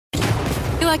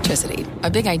Electricity, a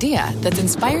big idea that's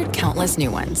inspired countless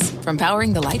new ones. From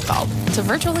powering the light bulb to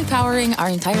virtually powering our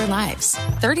entire lives.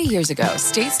 30 years ago,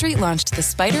 State Street launched the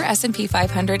SPDR S&P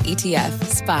 500 ETF,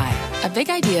 SPY. A big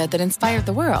idea that inspired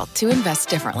the world to invest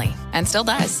differently. And still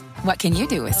does. What can you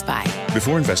do with SPY?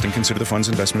 Before investing, consider the fund's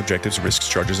investment objectives, risks,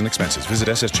 charges, and expenses. Visit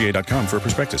ssga.com for a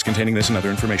prospectus containing this and other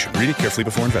information. Read it carefully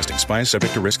before investing. SPY is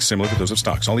subject to risks similar to those of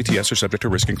stocks. All ETFs are subject to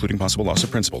risk, including possible loss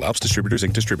of principal. Alps Distributors,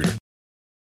 Inc. Distributor.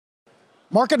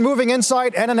 Market moving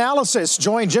insight and analysis.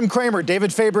 Join Jim Cramer,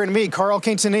 David Faber, and me, Carl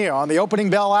Quintanilla, on the opening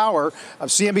bell hour of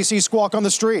CNBC Squawk on the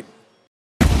Street.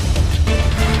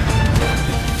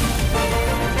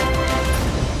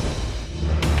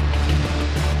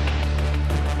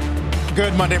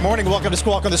 Good Monday morning. Welcome to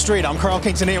Squawk on the Street. I'm Carl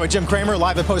Quintanilla with Jim Cramer,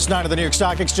 live at Post 9 of the New York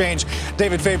Stock Exchange.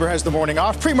 David Faber has the morning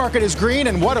off. Pre-market is green,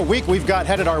 and what a week we've got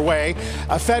headed our way.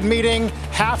 A Fed meeting,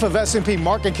 half of S&P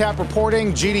market cap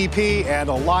reporting, GDP, and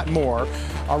a lot more.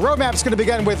 Our roadmap's going to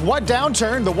begin with what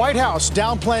downturn? The White House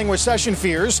downplaying recession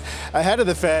fears ahead of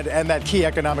the Fed and that key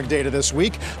economic data this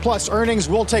week. Plus, earnings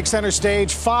will take center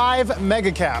stage. 5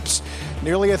 mega caps.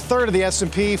 Nearly a third of the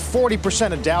S&P,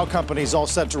 40% of Dow companies all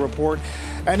set to report.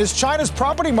 And is China's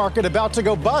property market about to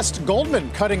go bust? Goldman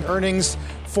cutting earnings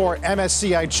for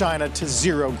MSCI China to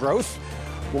zero growth.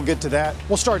 We'll get to that.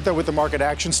 We'll start, though, with the market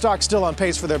action. Stocks still on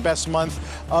pace for their best month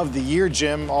of the year,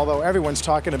 Jim, although everyone's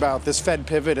talking about this Fed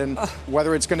pivot and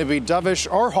whether it's going to be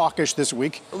dovish or hawkish this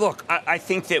week. Look, I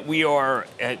think that we are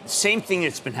same thing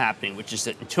that's been happening, which is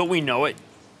that until we know it,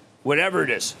 whatever it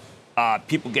is,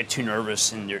 people get too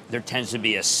nervous, and there tends to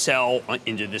be a sell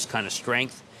into this kind of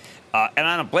strength. And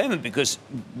I don't blame them, because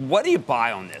what do you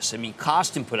buy on this? I mean,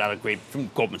 Costin put out from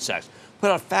Goldman Sachs,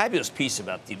 put out a fabulous piece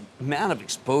about the amount of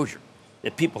exposure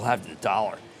that people have to the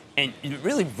dollar. And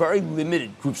really very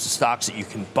limited groups of stocks that you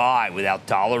can buy without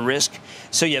dollar risk.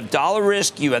 So you have dollar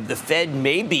risk, you have the Fed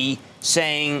maybe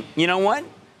saying, you know what,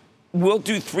 we'll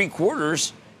do 3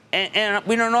 quarters, and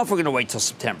we don't know if we're going to wait till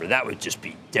September. That would just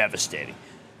be devastating.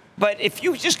 But if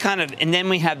you just kind of, and then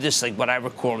we have this, like what I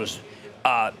recall as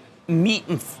meet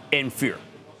and fear.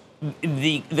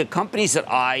 The companies that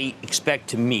I expect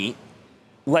to meet,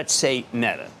 let's say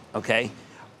Meta, okay?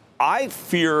 I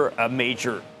fear a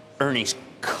major earnings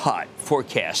cut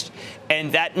forecast,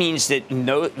 and that means that in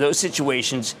those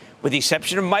situations, with the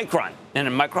exception of Micron, and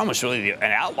Micron was really an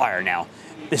outlier now,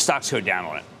 the stocks go down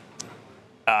on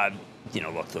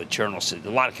it. Look, the journal said a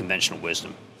lot of conventional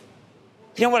wisdom.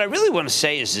 What I really want to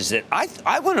say is that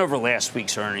I went over last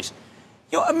week's earnings.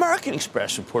 American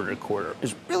Express reported a quarter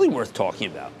is really worth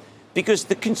talking about, because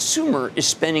the consumer is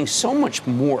spending so much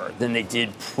more than they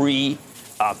did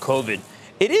pre-COVID.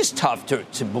 It is tough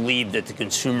to believe that the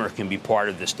consumer can be part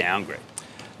of this downgrade,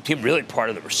 really part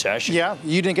of the recession. Yeah,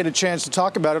 you didn't get a chance to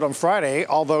talk about it on Friday,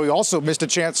 although you also missed a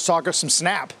chance to talk of some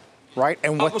Snap, right?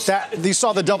 And you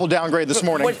saw the double downgrade this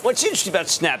morning. What's interesting about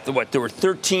Snap, there were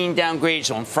 13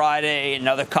 downgrades on Friday,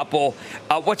 another couple.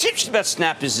 What's interesting about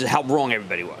Snap is how wrong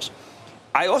everybody was.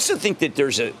 I also think that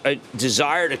there's a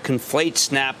desire to conflate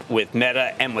Snap with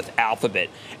Meta and with Alphabet.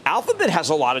 Alphabet has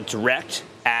a lot of direct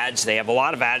ads. They have a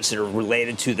lot of ads that are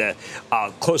related to the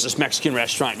closest Mexican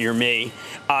restaurant near me.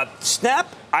 Snap,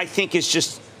 I think, is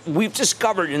just, we've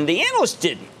discovered, and the analysts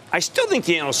didn't. I still think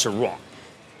the analysts are wrong.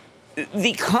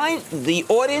 The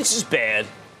audience is bad,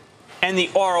 and the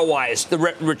ROI is, the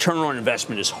return on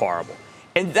investment is horrible.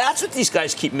 And that's what these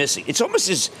guys keep missing. It's almost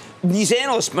as these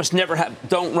analysts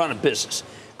don't run a business.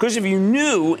 Because if you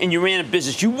knew and you ran a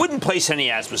business, you wouldn't place any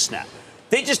ads with Snap.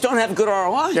 They just don't have a good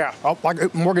ROI. Yeah,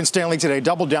 like Morgan Stanley today,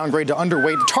 double downgrade to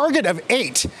underweight, target of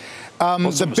 8.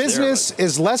 The business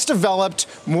is less developed,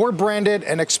 more branded,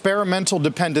 and experimental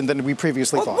dependent than we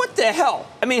previously thought. What the hell?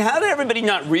 I mean, how did everybody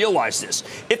not realize this?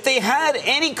 If they had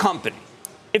any company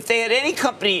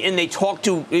and they talk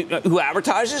to who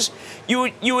advertises,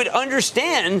 you would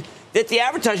understand that the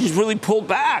advertising is really pulled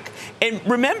back. And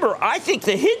remember, I think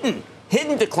the hidden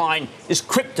decline is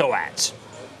crypto ads,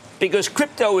 because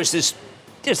crypto is this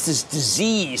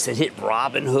disease that hit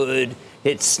Robinhood,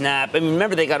 hit Snap. I mean,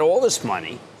 remember, they got all this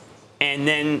money, and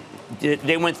then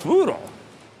they went through it all.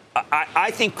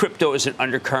 I think crypto is an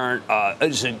undercurrent,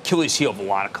 is an Achilles heel of a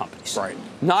lot of companies. Right.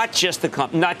 Not just the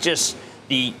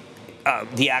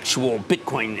actual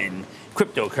Bitcoin and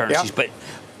cryptocurrencies, but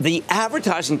the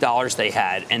advertising dollars they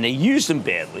had, and they used them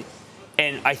badly.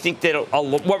 And I think that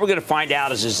what we're going to find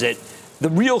out is that the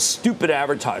real stupid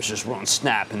advertisers were on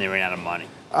Snap and they ran out of money.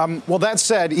 Well, that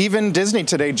said, even Disney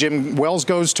today, Jim, Wells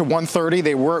goes to 130.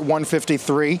 They were at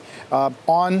 153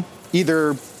 on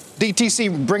either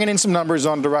DTC bringing in some numbers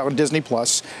on Disney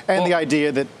Plus, and the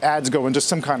idea that ads go into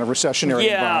some kind of recessionary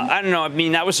environment. I don't know. I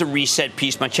mean, that was a reset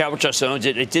piece. My Chadwick just owns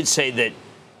it. It did say that,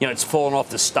 it's fallen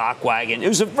off the stock wagon. It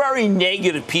was a very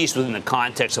negative piece within the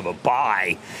context of a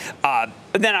buy. But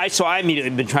then I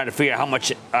immediately been trying to figure out how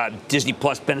much Disney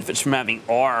Plus benefits from having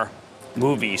R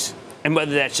movies. And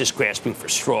whether that's just grasping for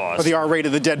straws. Or the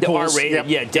R-rated, the Deadpool. The R-rated,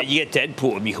 you get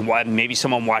Deadpool. And you can, maybe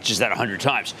someone watches that 100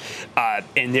 times,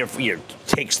 and therefore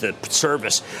takes the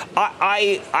service.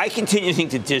 I continue to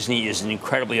think that Disney is an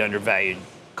incredibly undervalued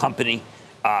company,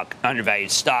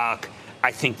 undervalued stock.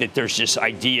 I think that there's this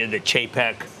idea that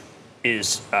Chapek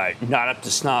is not up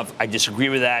to snuff. I disagree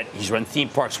with that. He's run theme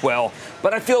parks well,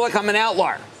 but I feel like I'm an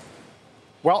outlier.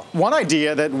 Well, one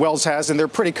idea that Wells has, and they're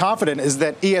pretty confident, is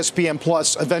that ESPN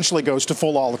Plus eventually goes to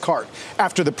full a la carte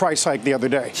after the price hike the other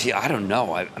day. See, I don't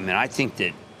know. I mean, I think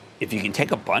that if you can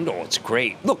take a bundle, it's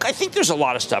great. Look, I think there's a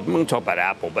lot of stuff. I'm going to talk about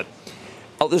Apple, but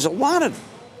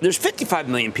there's 55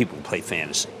 million people who play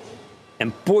fantasy.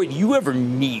 And boy, do you ever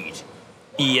need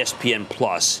ESPN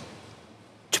Plus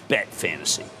to bet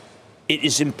fantasy. It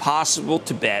is impossible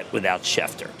to bet without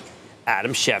Schefter.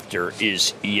 Adam Schefter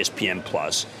is ESPN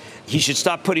Plus. He should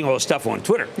stop putting all the stuff on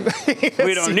Twitter.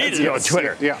 We don't need it on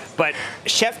Twitter. Yeah. But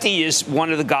Schefter is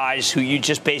one of the guys who you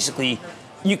just basically,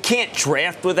 you can't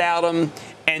draft without him.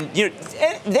 And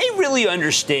they really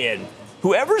understand.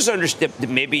 Whoever's understood,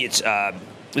 maybe it's,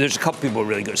 there's a couple people who are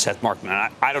really good. Seth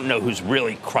Markman. I don't know who's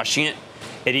really crushing it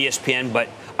at ESPN, but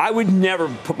I would never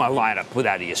put my lineup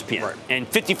without ESPN. Right. And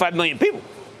 55 million people.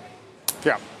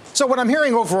 Yeah. So what I'm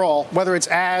hearing overall, whether it's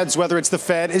ads, whether it's the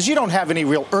Fed, is you don't have any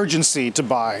real urgency to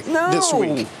buy this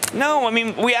week. No, I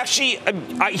mean, we actually,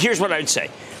 here's what I would say.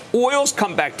 Oil's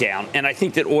come back down, and I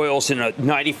think that oil's in a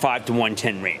 95 to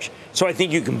 110 range. So I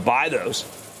think you can buy those.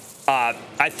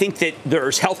 I think that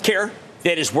there's healthcare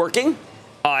that is working.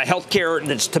 Healthcare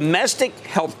that's domestic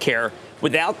healthcare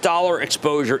without dollar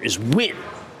exposure is win.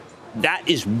 That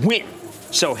is win.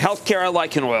 So healthcare I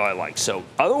like and oil I like. So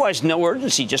otherwise, no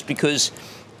urgency just because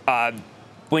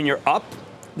when you're up,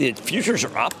 the futures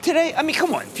are up today. I mean,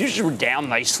 come on. Futures were down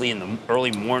nicely in the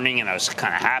early morning, and I was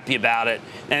kind of happy about it.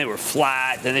 Then they were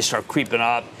flat. Then they start creeping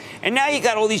up. And now you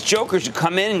got all these jokers who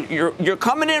come in. You're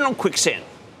coming in on quicksand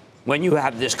when you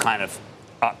have this kind of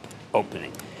up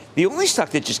opening. The only stock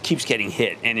that just keeps getting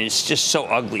hit, and it's just so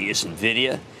ugly, is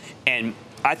NVIDIA. And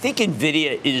I think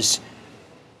NVIDIA is...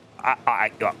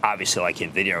 I obviously like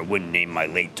NVIDIA. I wouldn't name my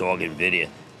late dog NVIDIA.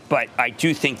 But I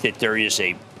do think that there is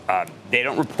a... they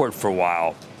don't report for a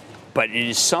while, but it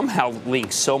is somehow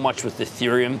linked so much with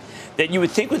Ethereum that you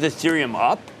would think with Ethereum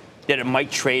up that it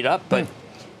might trade up. But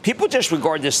people just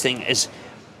regard this thing as...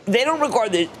 They don't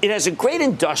regard it... It has a great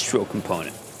industrial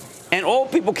component. And all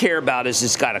people care about is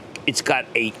it's got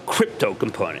a crypto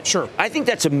component. Sure. I think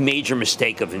that's a major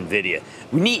mistake of NVIDIA.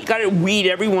 Got to weed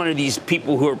every one of these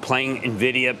people who are playing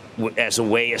NVIDIA as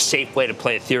a safe way to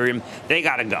play Ethereum. They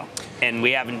got to go. And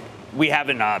we haven't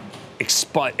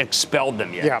expelled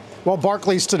them yet. Yeah. Well,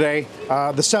 Barclays today,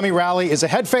 the semi-rally is a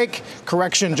head fake.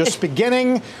 Correction just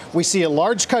beginning. We see a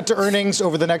large cut to earnings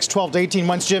over the next 12 to 18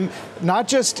 months, Jim, not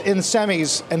just in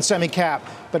semis and semi-cap,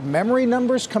 but memory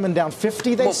numbers coming down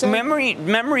 50, they say?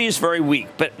 Memory is very weak,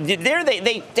 but there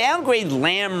they downgrade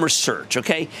Lam Research,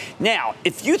 okay? Now,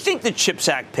 if you think the CHIPS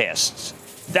Act passes,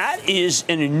 that is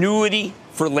an annuity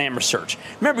for Lam Research.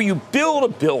 Remember, you build a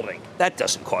building. That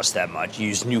doesn't cost that much. You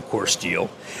use Nucor steel.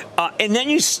 And then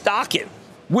you stock it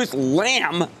with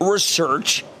Lam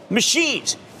Research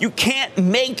machines. You can't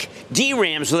make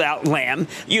DRAMs without Lam.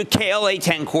 You KLA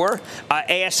 10 core,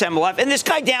 ASML. And this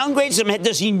guy downgrades them.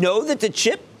 Does he know that the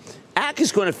CHIP Act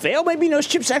is going to fail? Maybe he knows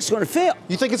CHIPS Act is going to fail.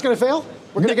 You think it's going to fail?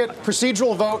 We're going to get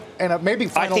procedural vote and maybe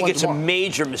final one I think it's tomorrow. A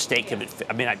major mistake if it.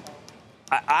 I mean,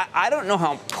 I don't know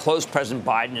how close President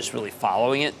Biden is really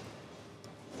following it.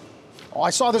 I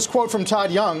saw this quote from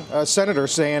Todd Young, a senator,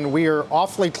 saying we are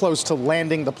awfully close to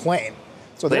landing the plane.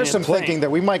 So there's some thinking that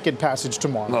we might get passage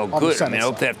tomorrow. Oh, good. I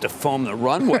hope they have to foam the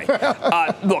runway.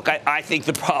 Look, I think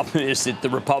the problem is that the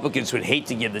Republicans would hate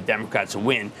to give the Democrats a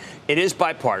win. It is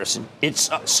bipartisan. It's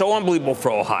so unbelievable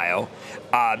for Ohio.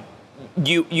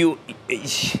 If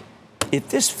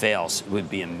this fails, it would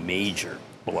be a major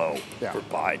blow for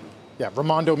Biden. Yeah,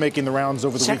 Raimondo making the rounds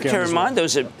over the weekend. Secretary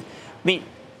Raimondo's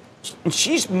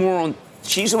she's on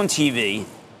TV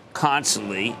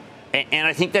constantly, and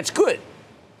I think that's good.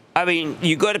 I mean,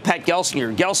 you go to Pat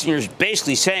Gelsinger. Gelsinger's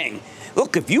basically saying,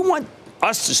 look, if you want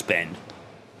us to spend,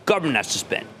 government has to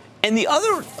spend. And the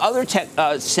other tech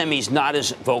semis not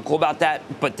as vocal about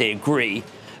that, but they agree.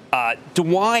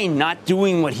 DeWine not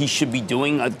doing what he should be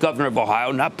doing, governor of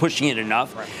Ohio, not pushing it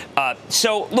enough. Right.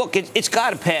 So, look, it's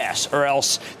got to pass, or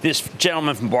else this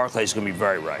gentleman from Barclays is going to be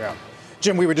very right. Yeah.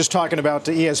 Jim, we were just talking about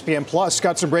ESPN Plus.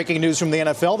 Got some breaking news from the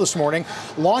NFL this morning.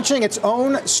 Launching its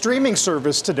own streaming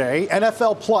service today,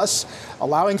 NFL Plus,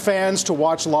 allowing fans to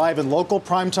watch live and local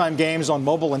primetime games on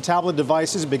mobile and tablet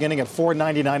devices beginning at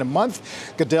 $4.99 a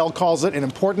month. Goodell calls it an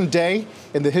important day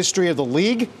in the history of the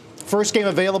league. First game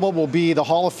available will be the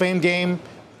Hall of Fame game.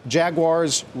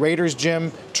 Jaguars, Raiders,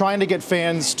 Jim, trying to get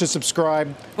fans to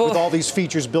subscribe with all these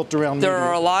features built around there media.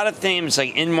 Are a lot of things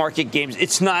like in-market games.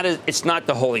 It's not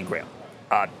the Holy Grail.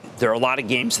 There are a lot of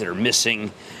games that are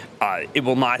missing. It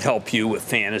will not help you with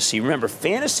fantasy. Remember,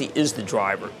 fantasy is the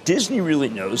driver. Disney really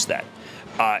knows that.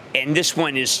 And this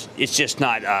one it's just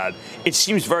not, it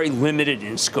seems very limited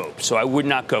in scope. So I would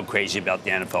not go crazy about the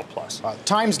NFL Plus.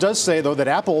 Times does say, though, that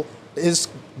Apple is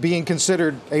being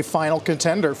considered a final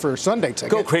contender for Sunday ticket.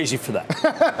 Go crazy for that.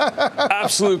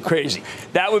 Absolute crazy.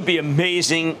 That would be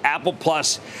amazing. Apple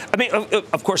Plus. I mean,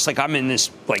 of course, like I'm in this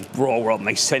like rural world,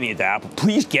 like sending it to Apple.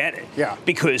 Please get it. Yeah.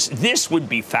 Because this would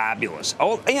be fabulous.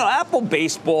 Oh, Apple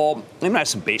baseball. They might have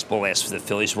some baseball last for the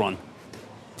Phillies run.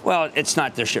 Well, it's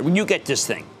not their share. When you get this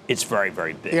thing, it's very,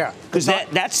 very big. Yeah. Because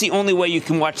that's the only way you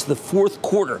can watch the fourth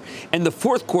quarter. And the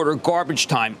fourth quarter, garbage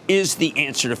time, is the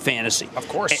answer to fantasy. Of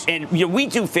course. And we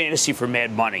do fantasy for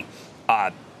Mad Money,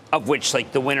 of which,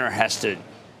 like, the winner has to,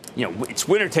 it's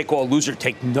winner take all, loser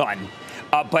take none.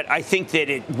 But I think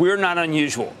that we're not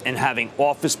unusual in having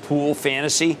office pool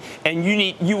fantasy, and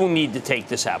you will need to take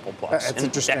this Apple Plus. That's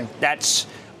interesting.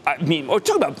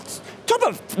 Talk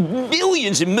about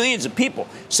millions and millions of people.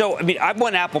 So, I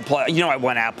want Apple Plus. I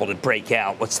want Apple to break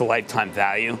out. What's the lifetime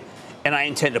value? And I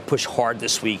intend to push hard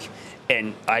this week.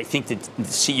 And I think that the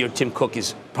CEO, Tim Cook,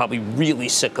 is probably really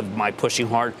sick of my pushing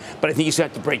hard. But I think he's going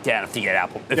to have to break down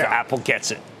if Apple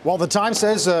gets it. Well, the Times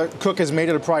says Cook has made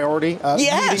it a priority.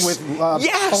 Yes. Meeting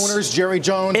with owners, Jerry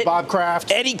Jones, Bob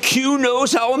Kraft. Eddie Q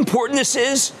knows how important this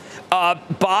is.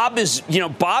 Bob did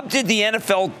the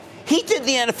NFL. He did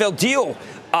the NFL deal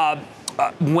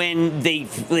when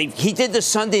he did the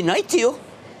Sunday night deal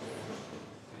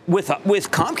with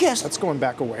Comcast. That's going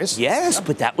back a ways. Yes,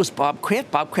 but that was Bob Kraft.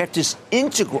 Bob Kraft is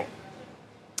integral.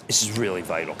 This is really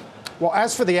vital. Well,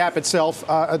 as for the app itself,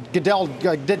 Goodell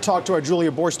did talk to our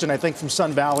Julia Borston, I think, from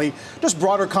Sun Valley. Just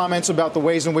broader comments about the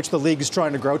ways in which the league is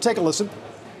trying to grow. Take a listen.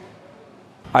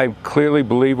 I clearly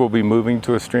believe we'll be moving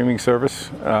to a streaming service.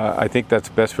 I think that's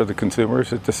best for the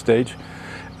consumers at this stage.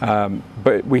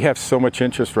 But we have so much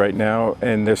interest right now,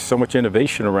 and there's so much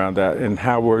innovation around that and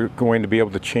how we're going to be able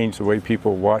to change the way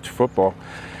people watch football.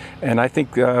 And I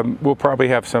think we'll probably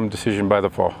have some decision by the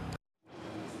fall.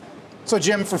 So,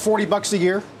 Jim, for $40 a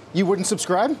year, you wouldn't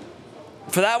subscribe?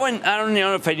 For that one, I don't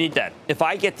know if I need that. If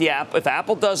I get the app, if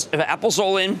Apple's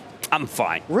all in, I'm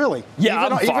fine. Really? Yeah,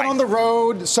 I'm fine. Even on the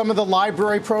road, some of the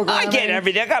library programming? I get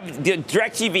everything. I got the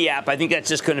DirecTV app. I think that's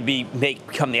just going to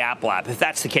become the Apple app. If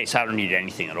that's the case, I don't need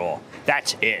anything at all.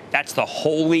 That's it. That's the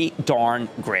holy darn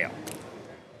grail.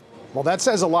 Well, that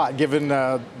says a lot, given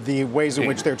the ways in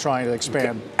which they're trying to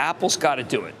expand. Apple's got to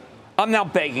do it. I'm now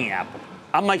begging Apple.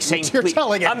 I'm like saying, You're please.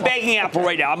 telling Apple. I'm begging Apple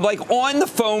right now. I'm like on the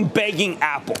phone begging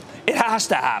Apple. It has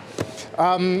to happen.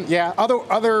 Yeah.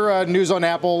 Other news on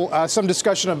Apple. Some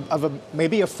discussion of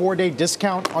maybe a 4-day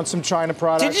discount on some China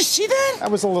products. Did you see that?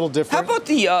 That was a little different. How about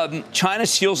the China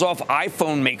seals off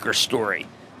iPhone maker story?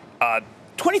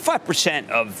 25%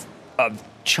 of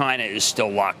China is still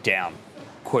locked down,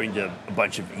 according to a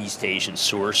bunch of East Asian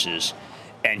sources.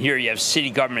 And here you have city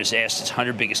government has asked its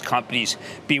 100 biggest companies,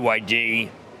 BYD,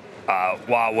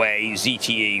 Huawei,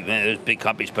 ZTE, those big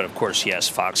companies, but of course, yes,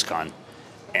 Foxconn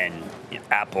and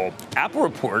Apple. Apple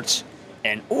reports,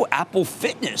 and Apple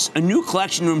Fitness, a new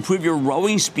collection to improve your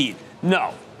rowing speed.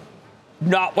 No,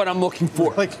 not what I'm looking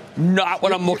for. Not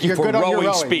what I'm looking for.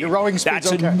 Rowing speed. Your rowing speed's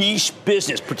That's a niche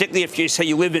business, particularly if you say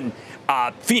you live in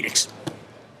Phoenix.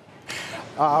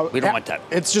 We don't want that.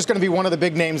 It's just going to be one of the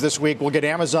big names this week. We'll get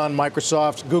Amazon,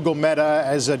 Microsoft, Google, Meta,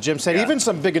 as Jim said, even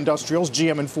some big industrials,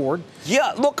 GM and Ford.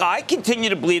 Yeah, look, I continue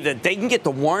to believe that they can get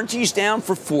the warranties down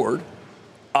for Ford.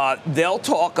 They'll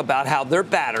talk about how their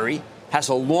battery has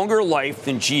a longer life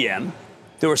than GM.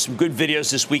 There were some good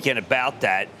videos this weekend about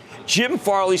that. Jim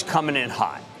Farley's coming in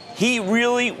hot. He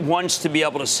really wants to be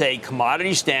able to say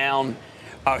commodities down,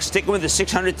 sticking with the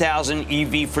 600,000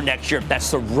 EV for next year. That's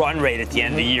the run rate at the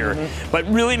end of the year. But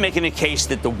really making a case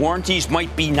that the warranties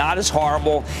might be not as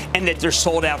horrible and that they're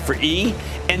sold out for E.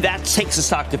 And that takes the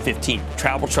stock to 15.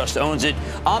 Travel Trust owns it.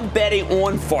 I'm betting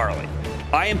on Farley.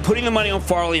 I am putting the money on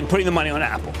Farley and putting the money on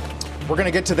Apple. We're going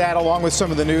to get to that along with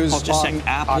some of the news on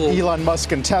Elon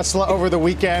Musk and Tesla over the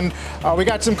weekend. We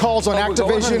got some calls on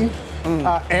Activision,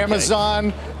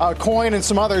 Amazon, Coin, and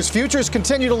some others. Futures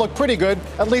continue to look pretty good,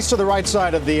 at least to the right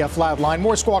side of the flat line.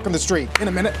 More Squawk on the Street in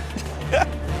a minute.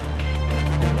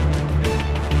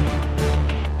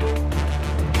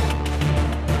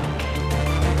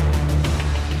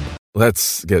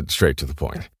 Let's get straight to the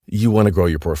point. You want to grow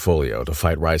your portfolio to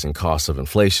fight rising costs of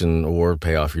inflation or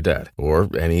pay off your debt, or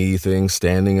anything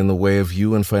standing in the way of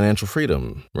you and financial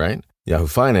freedom, right? Yahoo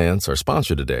Finance, our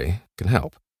sponsor today, can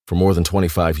help. For more than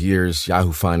 25 years,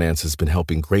 Yahoo Finance has been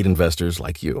helping great investors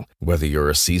like you. Whether you're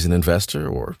a seasoned investor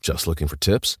or just looking for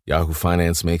tips, Yahoo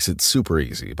Finance makes it super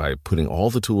easy by putting all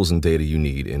the tools and data you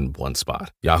need in one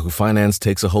spot. Yahoo Finance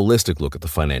takes a holistic look at the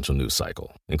financial news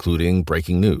cycle, including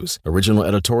breaking news, original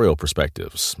editorial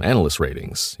perspectives, analyst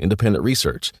ratings, independent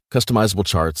research, customizable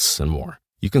charts, and more.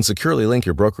 You can securely link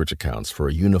your brokerage accounts for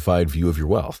a unified view of your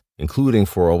wealth, including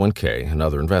 401k and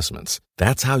other investments.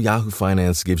 That's how Yahoo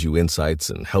Finance gives you insights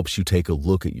and helps you take a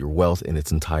look at your wealth in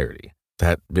its entirety.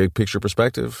 That big picture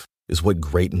perspective is what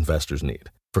great investors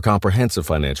need. For comprehensive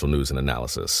financial news and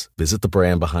analysis, visit the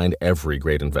brand behind every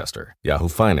great investor,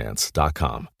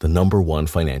 yahoofinance.com, the #1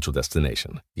 financial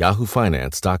destination,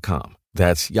 yahoofinance.com.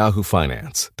 That's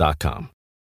yahoofinance.com.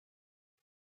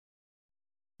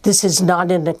 This is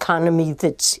not an economy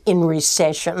that's in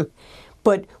recession,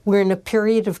 but we're in a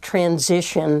period of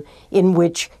transition in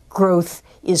which growth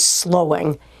is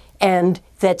slowing, and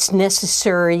that's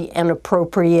necessary and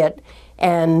appropriate,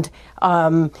 and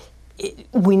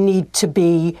we need to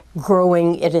be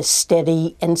growing at a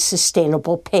steady and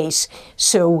sustainable pace.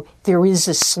 So there is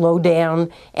a slowdown,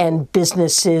 and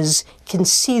businesses can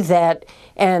see that,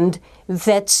 and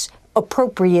that's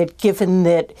appropriate given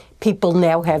that people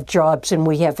now have jobs and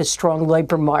we have a strong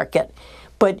labor market.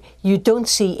 But you don't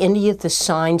see any of the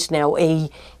signs now. A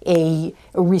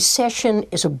recession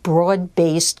is a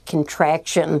broad-based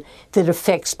contraction that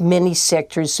affects many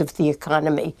sectors of the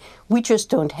economy. We just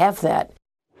don't have that.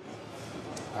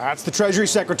 That's the Treasury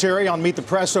Secretary on Meet the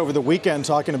Press over the weekend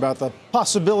talking about the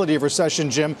possibility of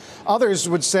recession, Jim. Others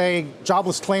would say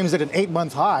jobless claims at an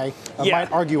 8-month high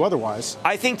might argue otherwise.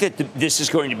 I think that this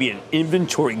is going to be an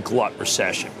inventory glut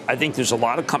recession. I think there's a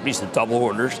lot of companies that double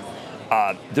orders.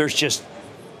 There's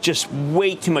just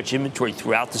way too much inventory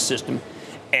throughout the system,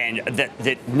 and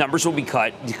that numbers will be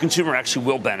cut. The consumer actually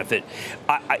will benefit.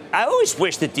 I always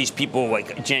wish that these people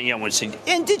like Janet Yellen would say,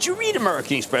 and did you read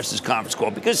American Express's conference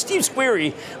call? Because Steve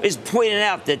Squeri is pointing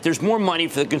out that there's more money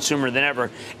for the consumer than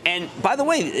ever. And by the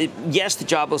way, yes, the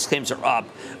jobless claims are up,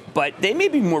 but they may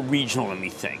be more regional than we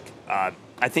think.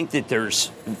 I think that there's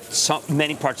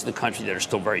many parts of the country that are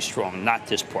still very strong, not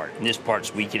this part. And this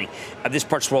part's weakening. This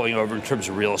part's rolling over in terms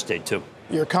of real estate, too.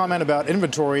 Your comment about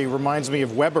inventory reminds me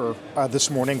of Weber this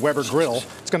morning, Weber Grill.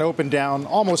 It's going to open down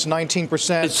almost 19%.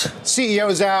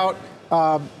 CEO's out.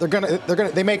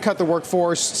 They may cut the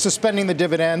workforce, suspending the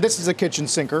dividend. This is a kitchen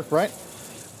sinker, right?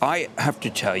 I have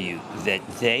to tell you that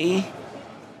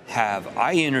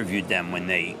I interviewed them when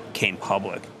they came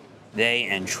public, they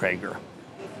and Traeger.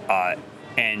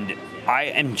 And I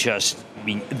am it's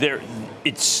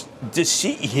the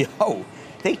CEO.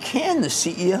 They can the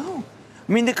CEO.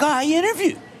 I mean, the guy I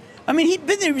interviewed. I mean, he'd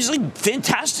been there. He was like a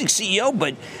fantastic CEO,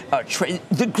 but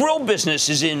the grill business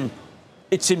is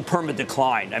in permanent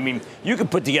decline. I mean, you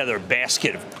could put together a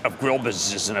basket of grill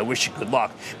businesses, and I wish you good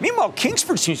luck. Meanwhile,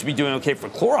 Kingsford seems to be doing okay for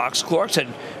Clorox. Clorox had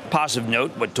a positive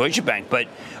note with Deutsche Bank, but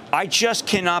I just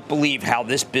cannot believe how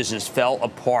this business fell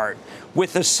apart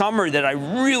with a summer that I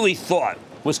really thought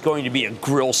was going to be a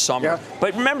grill summer. Yeah.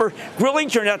 But remember, grilling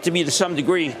turned out to be, to some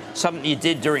degree, something you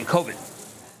did during COVID.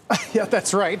 Yeah,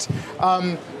 that's right.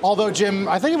 Although, Jim,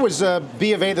 I think it was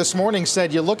B of A this morning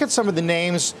said you look at some of the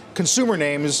names, consumer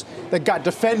names, that got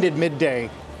defended midday.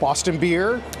 Boston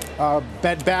Beer,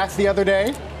 Bed Bath the other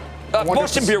day.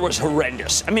 Boston Beer was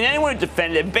horrendous. I mean, anyone who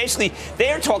defended it, basically,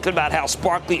 they are talking about how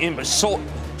sparkling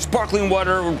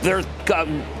water, their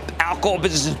alcohol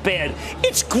business is bad.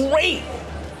 It's great.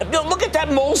 Look at that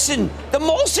Molson. The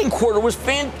Molson quarter was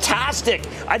fantastic.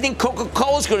 I think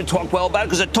Coca-Cola's going to talk well about it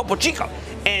because of Topo Chico.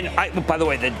 And by the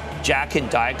way, the Jack and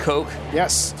Diet Coke.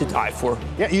 Yes. To die for.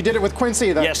 Yeah, you did it with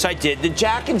Quincy, though. Yes, I did. The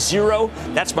Jack and Zero,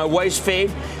 that's my wife's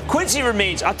fave. Quincy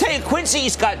remains. I'll tell you,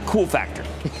 Quincy's got cool factor.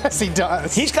 Yes, he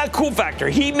does. He's got cool factor.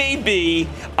 He may be,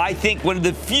 I think, one of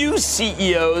the few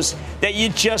CEOs that you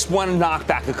just want to knock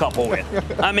back a couple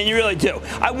with. I mean, you really do.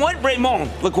 I want Raymond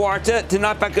LaGuardia to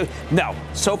knock back No.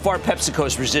 So far,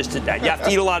 PepsiCo's resisted that. You have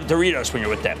to eat a lot of Doritos when you're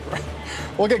with them.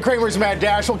 We'll get Cramer's Mad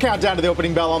Dash. We'll count down to the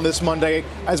opening bell on this Monday.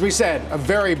 As we said, a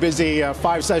very busy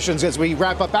 5 sessions as we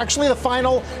wrap up actually the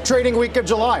final trading week of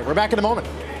July. We're back in a moment.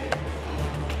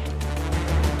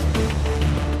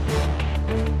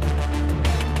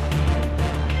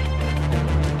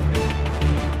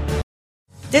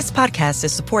 This podcast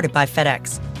is supported by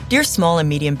FedEx. Dear small and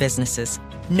medium businesses,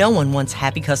 no one wants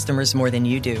happy customers more than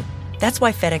you do. That's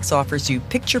why FedEx offers you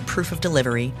picture proof of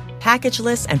delivery,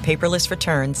 packageless and paperless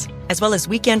returns, as well as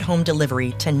weekend home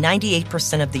delivery to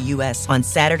 98% of the U.S. on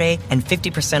Saturday and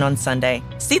 50% on Sunday.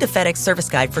 See the FedEx service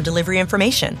guide for delivery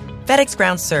information. FedEx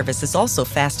Ground service is also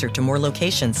faster to more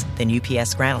locations than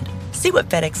UPS Ground. See what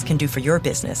FedEx can do for your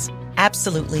business.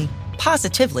 Absolutely,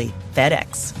 positively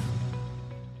FedEx.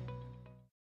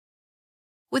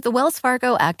 With the Wells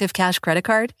Fargo Active Cash Credit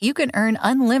Card, you can earn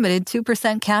unlimited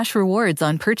 2% cash rewards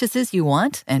on purchases you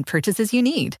want and purchases you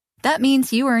need. That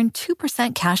means you earn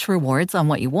 2% cash rewards on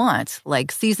what you want,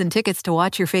 like season tickets to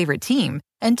watch your favorite team,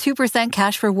 and 2%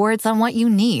 cash rewards on what you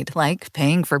need, like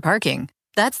paying for parking.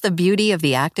 That's the beauty of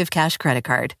the Active Cash Credit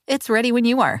Card. It's ready when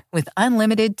you are, with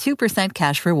unlimited 2%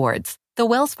 cash rewards. The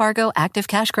Wells Fargo Active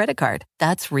Cash Credit Card.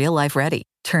 That's real life ready.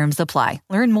 Terms apply.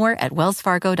 Learn more at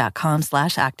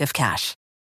wellsfargo.com/activecash.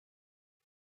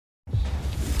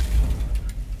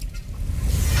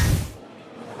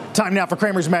 Time now for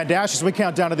Cramer's Mad Dash as we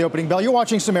count down to the opening bell. You're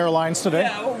watching some airlines today.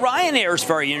 Yeah, well, Ryanair is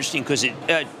very interesting because it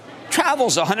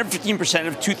travels 115%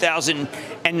 of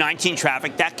 2019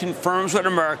 traffic. That confirms what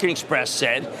American Express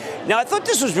said. Now, I thought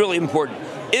this was really important.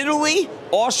 Italy,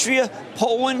 Austria,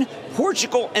 Poland,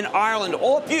 Portugal, and Ireland,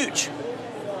 all huge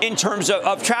in terms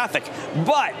of traffic.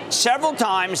 But several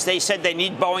times they said they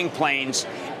need Boeing planes,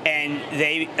 and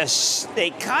they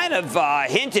kind of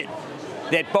hinted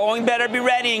that Boeing better be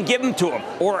ready and give them to them,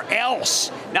 or else.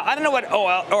 Now, I don't know what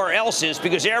or else is,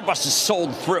 because Airbus is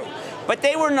sold through. But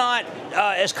they were not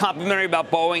as complimentary about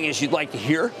Boeing as you'd like to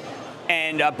hear.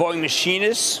 And Boeing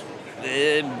machinists,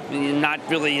 not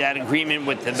really that agreement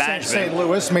with the management. St.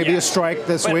 Louis, maybe a strike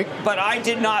this week. But I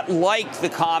did not like the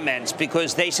comments,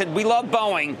 because they said, we love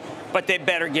Boeing, but they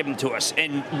better give them to us.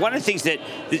 And one of the things that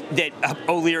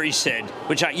O'Leary said,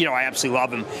 which I absolutely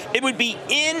love him, it would be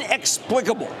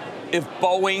inexplicable if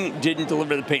Boeing didn't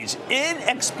deliver the planes.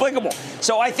 Inexplicable.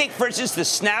 So I think, for instance, the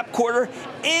snap quarter,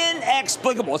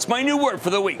 inexplicable. It's my new word for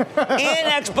the week.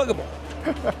 Inexplicable.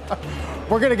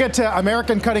 We're going to get to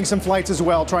American cutting some flights as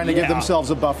well, trying to give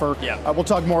themselves a buffer. We'll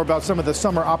talk more about some of the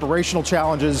summer operational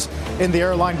challenges in the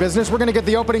airline business. We're going to get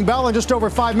the opening bell in just over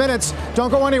 5 minutes. Don't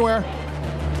go anywhere.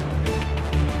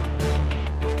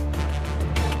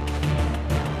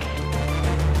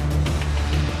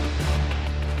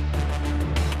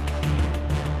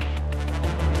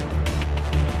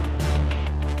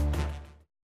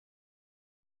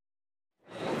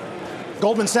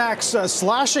 Goldman Sachs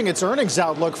slashing its earnings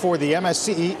outlook for the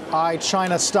MSCI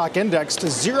China Stock Index to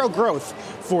zero growth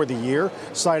for the year,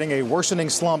 citing a worsening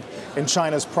slump in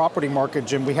China's property market.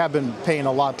 Jim, we have been paying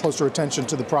a lot closer attention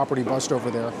to the property bust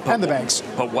over there and the banks.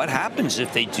 But what happens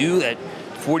if they do that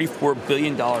 $44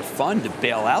 billion fund to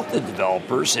bail out the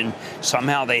developers, and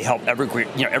somehow they help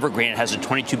Evergrande? Evergrande has a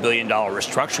 $22 billion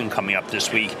restructuring coming up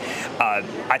this week.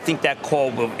 I think that call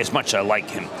will, as much as I like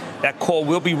him, that call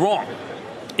will be wrong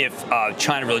if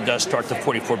China really does start the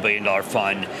 $44 billion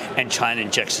fund and China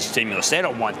injects the stimulus. They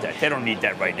don't want that. They don't need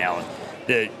that right now.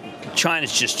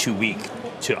 China's just too weak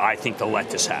I think, to let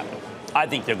this happen. I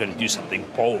think they're going to do something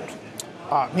bold.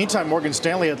 Meantime, Morgan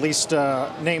Stanley at least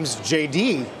names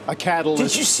JD a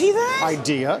catalyst. Did you see that?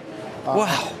 Idea.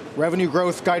 Wow. Revenue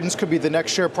growth guidance could be the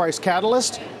next share price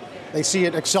catalyst. They see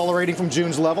it accelerating from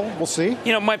June's level. We'll see.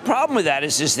 My problem with that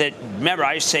is that, remember,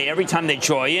 I say every time they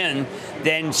draw in,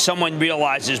 then someone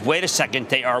realizes, wait a second,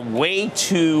 they are way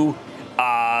too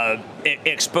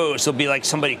exposed. It'll be like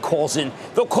somebody calls in.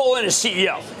 They'll call in a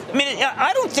CEO. I mean,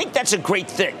 I don't think that's a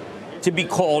great thing to be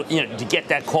called, to get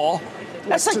that call.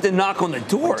 That's like the knock on the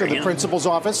door. To the principal's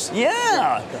office?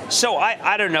 Yeah. So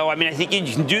I don't know. I mean, I think you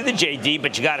can do the JD,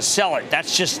 but you got to sell it.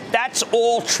 That's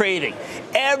all trading.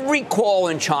 Every call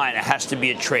in China has to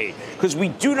be a trade, because we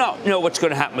do not know what's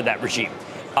going to happen with that regime.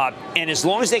 And as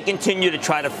long as they continue to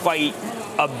try to fight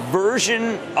a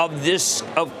version of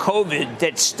COVID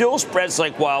that still spreads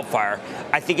like wildfire,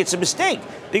 I think it's a mistake,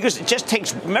 because it just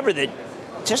takes one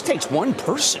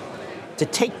person to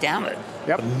take down a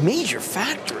major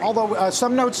factory. Although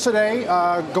some notes today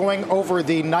going over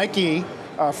the Nike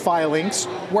filings,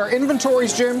 where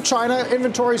inventories, Jim, China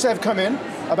inventories have come in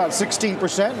about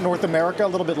 16%, North America a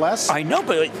little bit less. I know,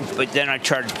 but then I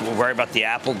started to worry about the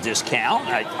Apple discount.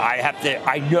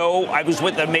 I know I was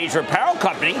with a major apparel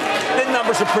company. The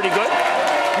numbers are pretty good.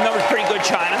 The numbers are pretty good,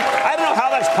 China. I don't know how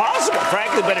that's possible,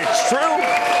 frankly, but it's true.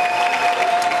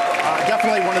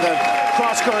 Definitely one of the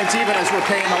cross currents, even as we're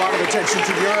paying a lot of attention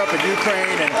to Europe and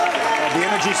Ukraine and the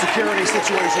energy security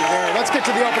situation there. Let's get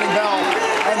to the opening bell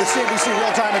and the CNBC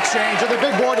Real-Time Exchange. On the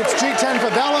big board, it's G10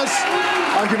 Favelas,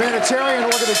 a humanitarian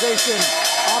organization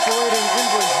operating in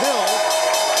Brazil.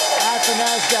 At the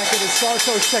NASDAQ, it is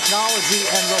Sartos Technology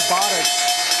and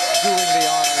Robotics doing the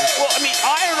honors. Well, I mean,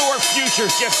 iron ore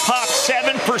futures just popped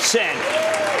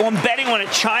 7% on betting on a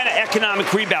China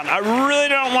economic rebound. I really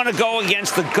don't want to go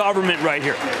against the government right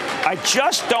here. I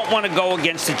just don't want to go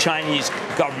against the Chinese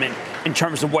government in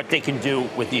terms of what they can do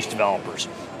with these developers.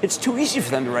 It's too easy for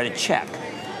them to write a check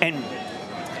and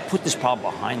put this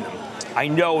problem behind them. I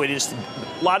know it is.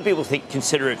 A lot of people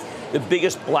consider it the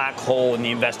biggest black hole in the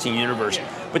investing universe,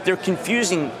 but they're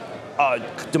confusing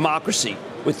democracy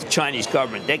with the Chinese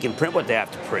government. They can print what they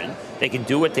have to print. They can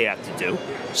do what they have to do.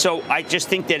 So I just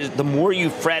think that the more you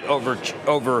fret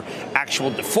over actual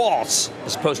defaults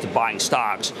as opposed to buying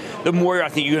stocks, the more I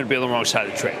think you're going to be on the wrong side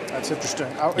of the trade. That's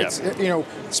interesting.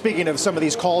 Speaking of some of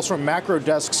these calls from macro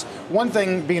desks, one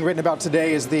thing being written about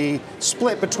today is the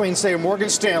split between, say, Morgan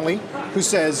Stanley, who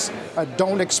says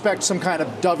don't expect some kind of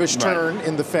dovish turn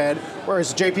in the Fed,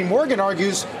 whereas J.P. Morgan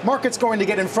argues market's going to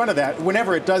get in front of that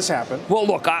whenever it does happen. Well,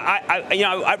 look,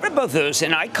 I read both of those,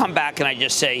 and I come back and I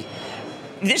just say,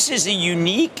 this is a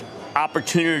unique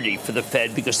opportunity for the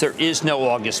Fed because there is no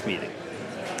August meeting.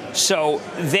 So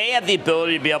they have the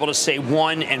ability to be able to say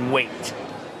one and wait.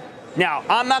 Now,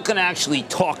 I'm not going to actually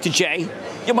talk to Jay.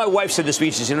 My wife said this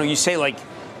week, she says, you say like,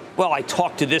 well, I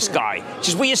talked to this guy.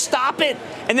 She says, will you stop it?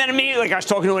 And then immediately I was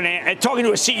talking to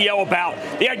a CEO about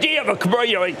the idea of a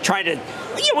trying to,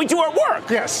 we do our work.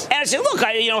 Yes. And I said, look,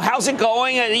 how's it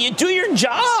going? You do your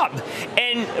job.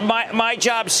 And my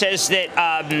job says that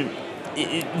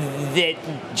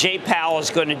Jay Powell is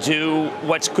going to do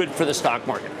what's good for the stock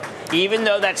market. Even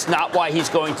though that's not why he's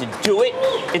going to do it,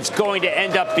 it's going to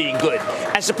end up being good.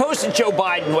 As opposed to Joe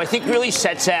Biden, who I think really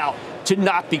sets out to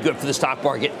not be good for the stock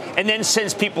market and then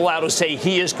sends people out who say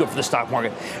he is good for the stock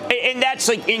market. And that's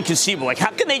like inconceivable. Like,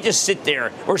 how can they just sit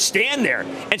there or stand there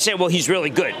and say, well, he's really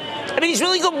good? I mean, he's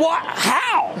really good. What?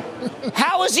 How?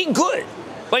 How is he good?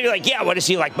 Well, you're like, yeah, what is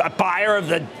he, like a buyer of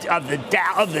the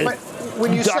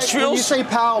when you industrials? Say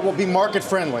Powell will be market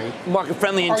friendly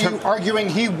in terms, you arguing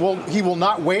he will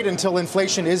not wait until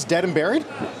inflation is dead and buried?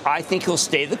 I think he'll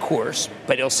stay the course,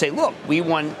 but he'll say, look,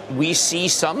 we see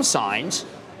some signs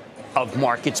of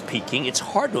markets peaking. It's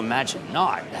hard to imagine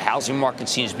not. The housing market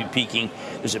seems to be peaking.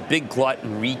 There's a big glut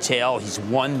in retail. He's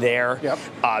won there.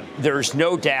 Yep. There's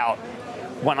no doubt.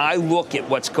 When I look at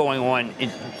what's going on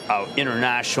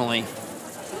internationally,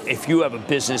 if you have a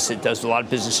business that does a lot of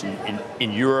business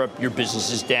in Europe, your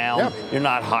business is down. Yep. You're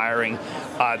not hiring.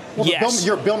 Yes.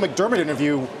 Your Bill McDermott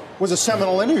interview was a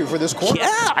seminal interview for this quarter.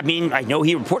 Yeah, I mean, I know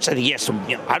he reports. I think he has some.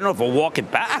 I don't know if he'll walk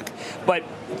it back, but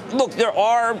look, there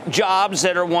are jobs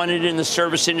that are wanted in the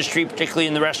service industry, particularly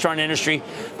in the restaurant industry.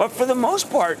 But for the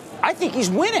most part, I think he's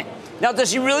winning. Now,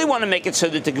 does he really want to make it so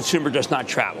that the consumer does not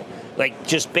travel? Like,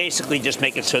 just make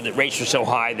it so that rates are so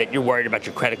high that you're worried about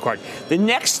your credit card. The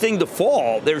next thing to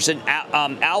fall, there's an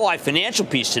Ally Financial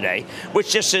piece today,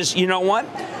 which just says, you know what?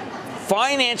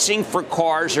 Financing for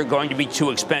cars are going to be too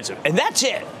expensive. And that's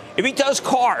it. If he does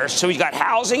cars, so he's got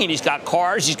housing and he's got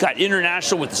cars, he's got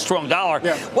international with the strong dollar,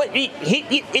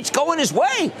 it's going his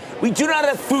way. We do not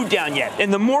have food down yet.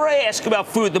 And the more I ask about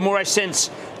food, the more I sense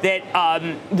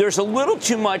that there's a little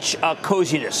too much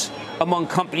coziness among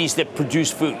companies that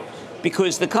produce food.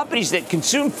 Because the companies that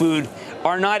consume food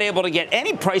are not able to get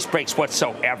any price breaks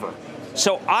whatsoever.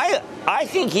 So I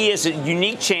think he has a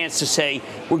unique chance to say,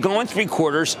 we're going 3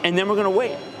 quarters, and then we're going to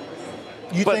wait.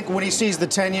 You think when he sees the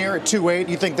 10-year at 2.8,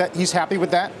 you think that he's happy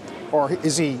with that? Or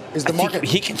is the market?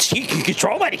 He can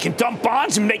control that. He can dump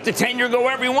bonds and make the 10-year go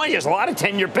wherever he wants. He has a lot of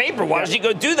 10-year paper. Why does he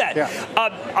go do that?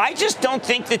 Yeah. I just don't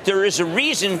think that there is a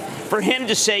reason for him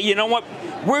to say, you know what,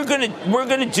 we're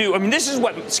gonna do. I mean, this is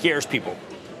what scares people.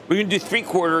 We're going to do 3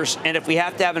 quarters, and if we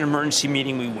have to have an emergency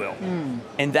meeting, we will.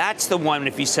 And that's the one,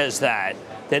 if he says that,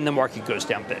 then the market goes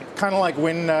down big. Kind of like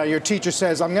when your teacher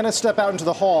says, I'm going to step out into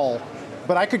the hall,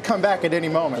 but I could come back at any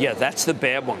moment. Yeah, that's the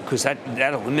bad one, because that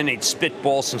eliminates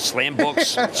spitballs and slam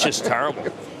books. It's just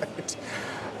terrible.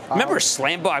 Remember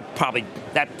Slambo?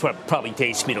 That probably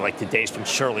dates me to like the days when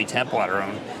Shirley Temple had her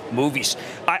own movies.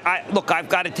 Look, I've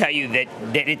got to tell you that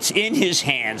it's in his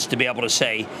hands to be able to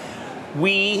say,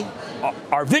 we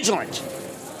are vigilant,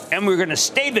 and we're going to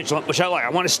stay vigilant, which I like. I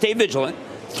want to stay vigilant.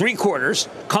 3 quarters,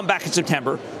 come back in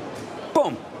September,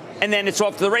 boom. And then it's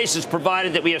off to the races,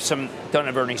 provided that we don't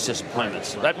have earnings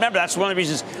disappointments. Remember, that's one of the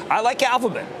reasons I like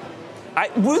Alphabet.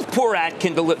 Ruth Porat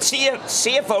can deliver.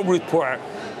 CFO Ruth Porat,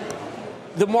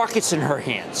 the market's in her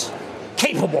hands,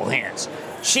 capable hands.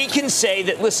 She can say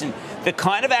that, listen, the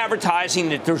kind of advertising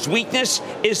that there's weakness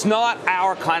is not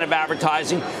our kind of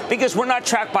advertising because we're not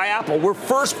tracked by Apple. We're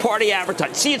first-party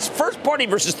advertising. See, it's first-party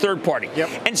versus third-party. Yep.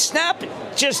 And Snap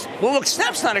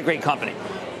Snap's not a great company.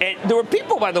 And there were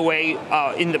people, by the way,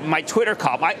 in my Twitter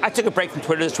column. I took a break from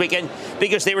Twitter this weekend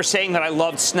because they were saying that I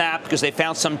loved Snap because they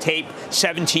found some tape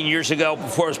 17 years ago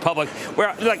before it was public.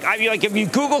 Where, if you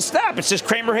Google Snap, it says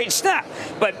Cramer hates Snap.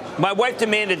 But my wife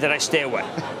demanded that I stay away.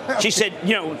 She said,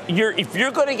 if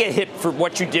you're going to get hit for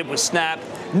what you did with Snap,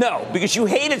 no, because you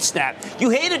hated Snap.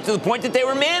 You hated to the point that they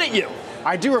were mad at you.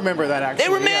 I do remember that, actually.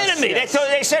 They were mad at me. Yes.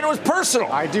 They said it was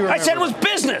personal. I do remember. I said it was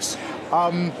business.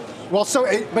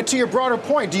 But to your broader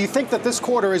point, do you think that this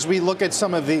quarter, as we look at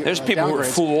some of the there's people who are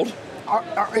fooled.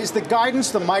 Is the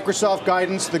guidance, the Microsoft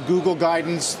guidance, the Google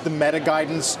guidance, the Meta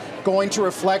guidance, going to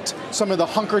reflect some of the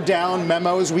hunker down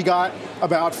memos we got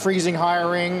about freezing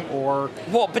hiring or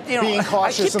being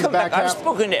cautious in the back half? I've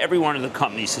spoken to every one of the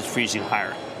companies that's freezing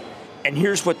hiring, and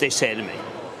here's what they say to me: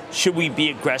 should we be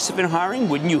aggressive in hiring?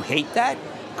 Wouldn't you hate that?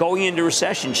 Going into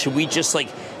recession, should we just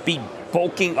be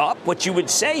bulking up? What you would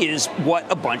say is, what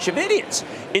a bunch of idiots.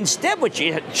 Instead, what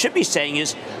you should be saying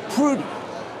is prudent,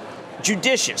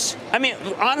 judicious. I mean,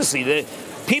 honestly, the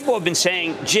people have been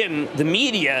saying, Jim, the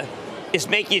media is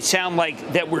making it sound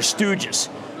like that we're stooges,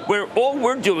 where all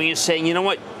we're doing is saying, you know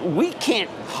what, we can't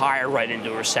hire right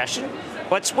into a recession.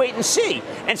 Let's wait and see.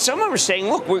 And some of them are saying,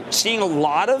 look, we're seeing a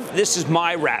lot of, this is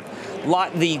my rap,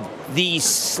 the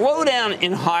slowdown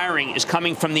in hiring is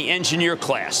coming from the engineer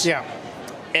class. Yeah.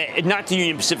 Not the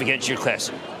Union Pacific engineer class,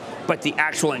 but the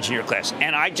actual engineer class.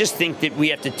 And I just think that we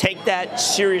have to take that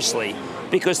seriously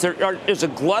because there's a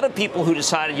glut of people who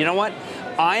decided, you know what,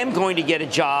 I am going to get a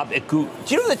job at Google.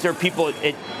 Do you know that there are people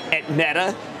at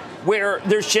Meta where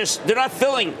they're not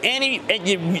filling any,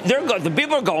 the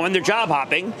people are going, they're job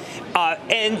hopping,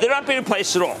 and they're not being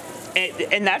replaced at all.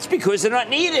 And that's because they're not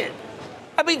needed.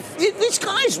 I mean, these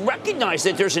guys recognize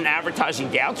that there's an advertising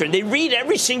downturn. They read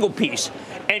every single piece,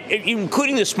 and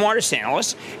including the smartest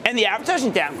analysts. And the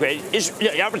advertising advertising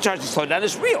slowdown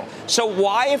is real. So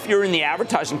why, if you're in the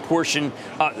advertising portion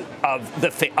of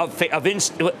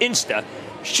Insta,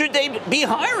 should they be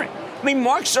hiring? I mean,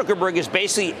 Mark Zuckerberg is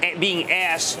basically being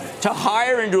asked to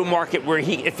hire into a market where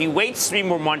if he waits 3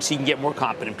 more months, he can get more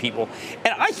competent people.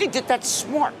 And I think that that's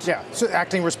smart. Yeah, so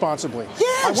acting responsibly.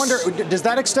 Yes. I wonder, does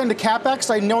that extend to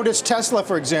CapEx? I noticed Tesla,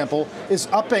 for example, is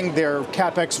upping their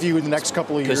CapEx view in the next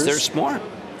couple of years. Because they're smart.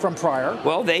 From prior.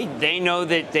 Well, they know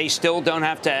that they still don't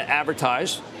have to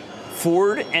advertise.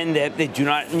 Ford and they do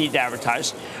not need to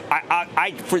advertise.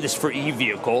 For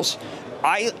e-vehicles.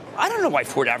 I don't know why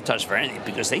Ford advertises for anything,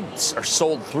 because they are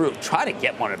sold through. Try to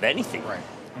get one of anything. Right.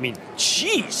 I mean,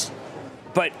 jeez.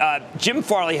 But Jim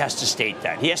Farley has to state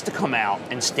that. He has to come out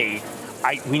and state,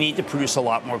 we need to produce a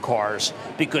lot more cars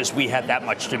because we have that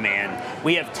much demand.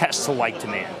 We have Tesla-like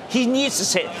demand. He needs to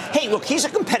say, hey, look, he's a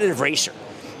competitive racer.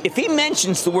 If he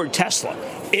mentions the word Tesla,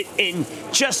 and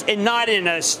not in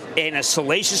a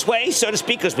salacious way, so to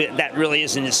speak, because that really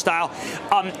isn't his style,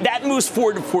 that moves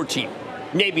Ford to 14.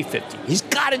 Maybe 50. He's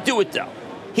got to do it, though.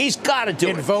 He's got to do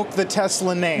it. Invoke the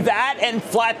Tesla name. That and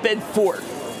flatbed Ford,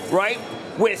 right?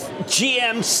 With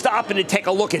GM stopping to take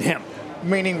a look at him.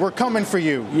 Meaning we're coming for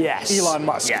you, yes. Elon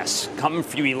Musk. Yes, coming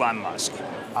for you, Elon Musk.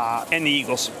 And the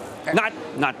Eagles. Not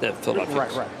the Philadelphia.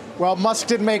 Right. Well, Musk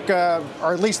did make, or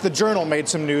at least the Journal made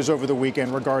some news over the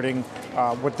weekend regarding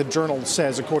what the Journal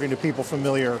says, according to people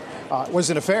familiar, was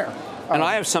an affair. And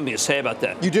I have something to say about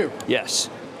that. You do? Yes.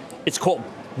 It's called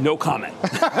no comment.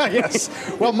 Yes.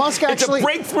 Well, Musk actually... It's a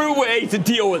breakthrough way to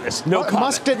deal with this. No comment.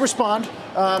 Musk did respond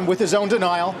with his own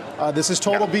denial. This is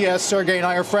total BS. Sergey and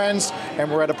I are friends, and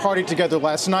we're at a party together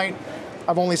last night.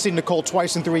 I've only seen Nicole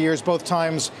twice in 3 years, both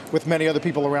times with many other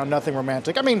people around, nothing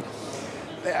romantic. I mean,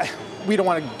 we don't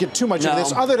want to get too much into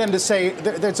this, other than to say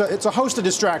it's a host of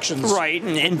distractions. Right,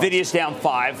 and NVIDIA's down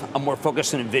 5. I'm more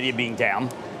focused on NVIDIA being down.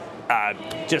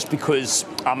 Just because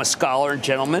I'm a scholar and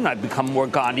gentleman, I've become more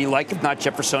Gandhi-like, if not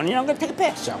Jeffersonian. I'm going to take a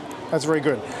pass. Yeah, that's very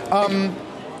good.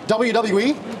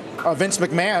 WWE, Vince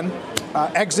McMahon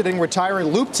exiting, retiring.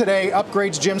 Loop today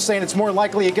upgrades Jim, saying it's more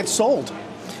likely it gets sold.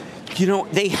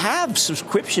 they have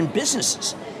subscription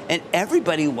businesses, and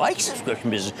everybody likes subscription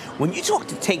business. When you talk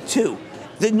to Take-Two,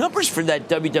 the numbers for that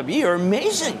WWE are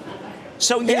amazing.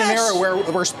 So in an era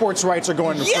where sports rights are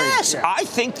going to free. Yes, yeah. I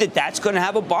think that's going to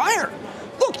have a buyer.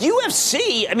 Look,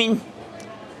 UFC, I mean,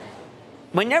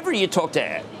 whenever you talk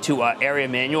to Ari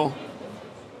Emanuel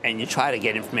and you try to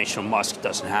get information on Musk, it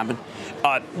doesn't happen.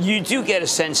 You do get a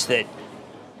sense that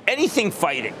anything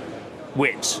fighting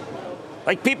wins.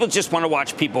 Like, people just want to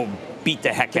watch people beat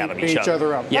the heck out of each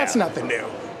other. Up. Yeah. That's nothing new.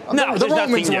 No, the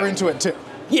Romans were into it, too.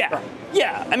 Yeah, right.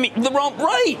 Yeah. I mean,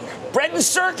 right. Bread and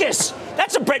Circus.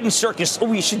 That's a Bread and Circus. Oh,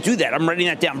 we should do that. I'm writing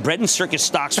that down. Bread and Circus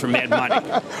stocks for Mad Money.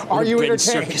 Are you Bread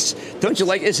entertained? And Circus. Don't you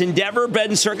like this Endeavor, Bread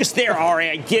and Circus? There, Ari,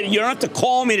 I get it. You don't have to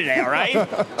call me today, all right?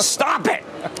 Stop it.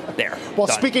 There. Well,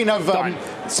 done.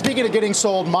 speaking of getting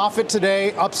sold, Moffett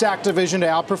today ups Activision to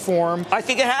outperform. I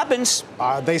think it happens.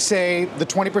 They say the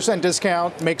 20%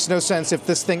 discount makes no sense if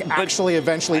this thing actually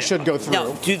eventually should go through.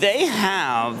 Now, do they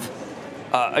have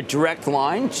a direct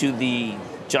line to the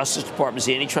Justice Department's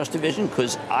antitrust division?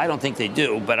 Because I don't think they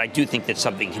do, but I do think that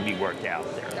something can be worked out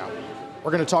there. Yeah.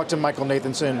 We're going to talk to Michael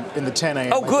Nathanson in the 10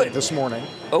 a.m. This morning.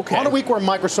 Okay. On a week where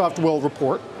Microsoft will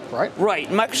report, right? Right.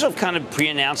 Microsoft kind of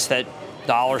pre-announced that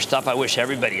dollar stuff. I wish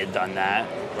everybody had done that,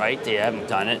 right? They haven't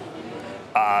done it.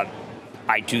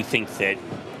 I do think that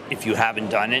if you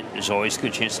haven't done it, there's always a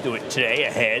good chance to do it today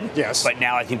ahead. Yes. But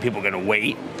now I think people are going to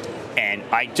wait. And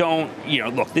I don't,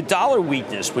 look, the dollar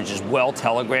weakness, which is well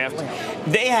telegraphed,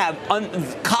 they have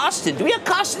Costin. Do we have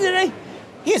Costin today?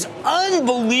 He has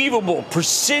unbelievable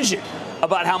precision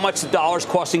about how much the dollar's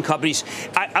costing companies.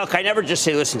 I never just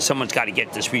say, listen, someone's got to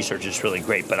get this research. It's really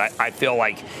great. But I feel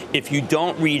like if you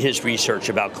don't read his research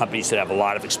about companies that have a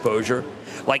lot of exposure,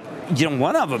 like,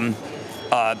 one of them,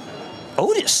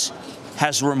 Otis,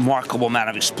 has a remarkable amount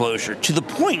of exposure to the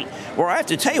point where I have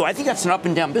to tell you, I think that's an up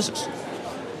and down business.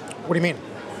 What do you mean?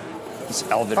 It's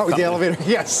elevator. Oh, the elevator.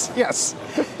 Yes.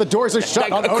 The doors are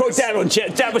shut. I quote that on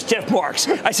Jeff. That was Jeff Marks.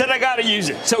 I said I got to use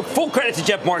it. So full credit to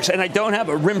Jeff Marks, and I don't have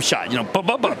a rim shot. But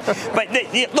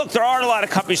look, there aren't a lot of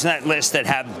companies on that list that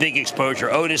have big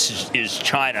exposure. Otis is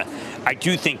China. I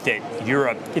do think that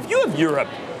Europe. If you have Europe,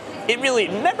 it really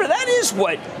remember that is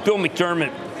what Bill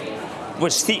McDermott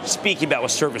was speaking about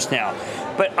with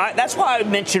ServiceNow. But that's why I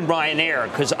mentioned Ryanair,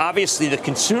 because obviously the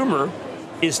consumer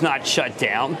is not shut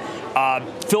down.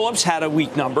 Philips had a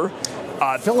weak number.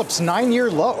 Philips 9-year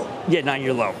low. Yeah,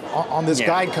 9-year low. On this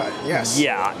guide cut, yes.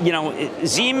 Yeah,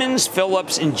 Siemens,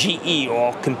 Philips, and GE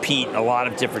all compete in a lot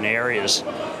of different areas.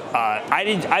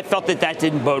 I felt that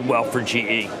didn't bode well for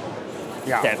GE.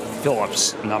 Yeah. That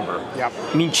Philips number. Yep.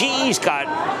 I mean, GE's got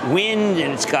wind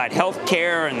and it's got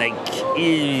healthcare and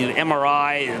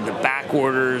MRI and the back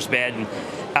orders bad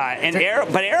and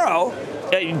Aero.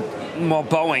 Well,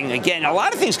 Boeing, again, a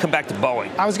lot of things come back to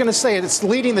Boeing. I was going to say, it's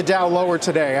leading the Dow lower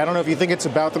today. I don't know if you think it's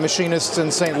about the machinists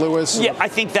in St. Louis. Yeah, I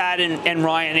think that and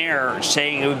Ryanair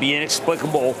saying it would be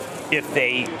inexplicable if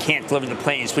they can't deliver the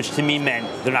planes, which to me meant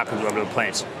they're not going to deliver the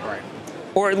planes. Right.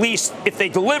 Or at least if they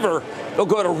deliver, they'll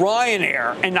go to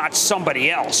Ryanair and not somebody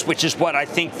else, which is what I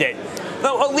think that.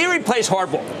 Though O'Leary plays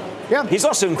hardball. Yeah. He's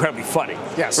also incredibly funny.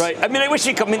 Yes. Right? I mean, I wish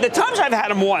he'd come. I mean, the times I've had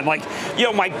him on, like,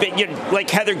 like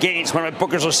Heather Gaines, one of my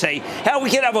bookers will say, hell, we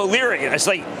can have O'Leary. And it's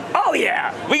like, oh,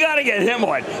 yeah, we got to get him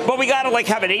on. But we got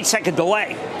to, have an 8-second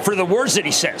delay for the words that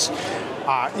he says.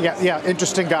 Yeah,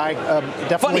 interesting guy.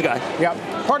 Definitely. Funny guy.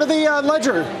 Yeah. Part of the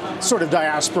Ledger sort of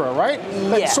diaspora, right?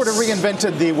 That yes. sort of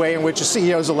reinvented the way in which a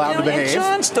CEO is allowed to behave.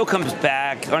 John still comes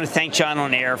back. I want to thank John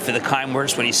on air for the kind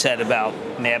words when he said about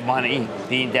Mad Money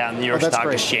being down the New York Stock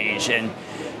Exchange. And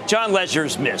John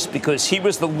Ledger's missed because he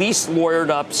was the least lawyered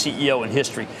up CEO in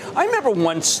history. I remember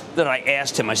once that I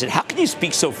asked him, I said, how can you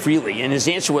speak so freely? And his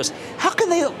answer was, how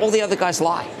can all the other guys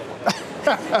lie?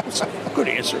 Good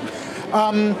answer.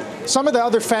 Some of the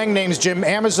other FANG names, Jim,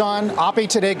 Amazon, OPI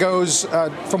today goes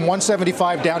from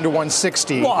 175 down to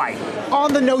 160. Why?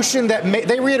 On the notion that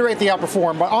they reiterate the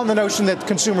outperform, but on the notion that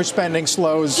consumer spending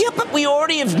slows. Yeah, but we've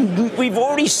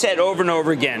already said over and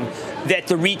over again that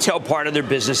the retail part of their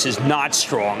business is not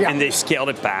strong, and they've scaled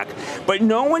it back. But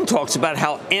no one talks about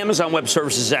how Amazon Web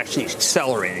Services actually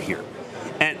accelerated here.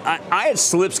 And I had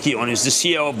Slipsky on, who's the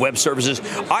CEO of Web Services.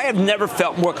 I have never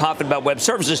felt more confident about Web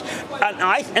Services.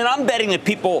 And I'm betting that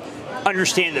people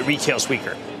understand that retail's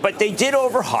weaker. But they did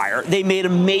overhire. They made a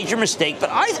major mistake. But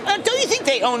don't you think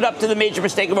they owned up to the major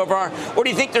mistake of overhire? Or do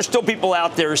you think there's still people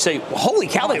out there who say, well, holy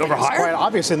cow, they overhired? It's quite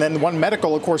obvious. And then One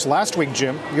Medical, of course, last week,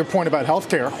 Jim, your point about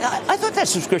healthcare. I thought that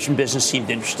subscription business seemed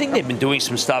interesting. They've been doing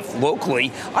some stuff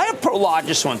locally. I have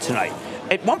Prologis on tonight.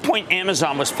 at one point,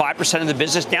 Amazon was 5% of the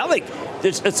business. Now,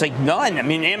 it's like none. I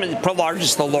mean, Amazon, the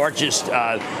largest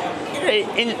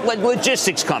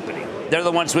logistics company. They're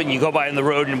the ones when you go by on the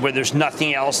road and where there's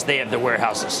nothing else, they have their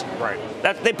warehouses. Right.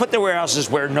 They put their warehouses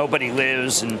where nobody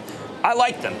lives, and I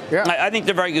like them. Yeah. I think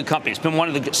they're very good companies. It's been one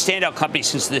of the standout companies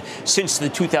since the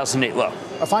 2008 low.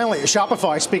 Finally,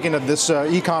 Shopify, speaking of this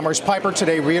e-commerce, Piper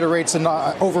today reiterates an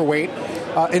overweight.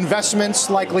 Investments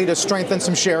likely to strengthen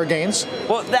some share gains.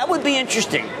 Well, that would be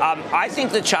interesting. I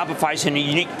think that Shopify is in a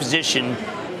unique position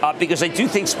because I do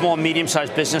think small and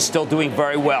medium-sized business still doing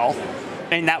very well.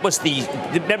 And that was the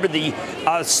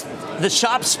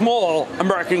Shop Small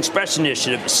American Express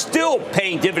initiative, still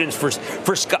paying dividends for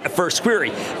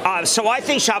Squirrely. So I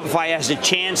think Shopify has a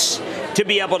chance to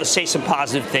be able to say some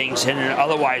positive things in an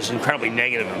otherwise incredibly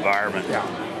negative environment.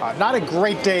 Yeah. Not a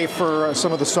great day for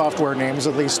some of the software names,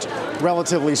 at least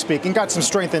relatively speaking. Got some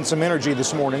strength and some energy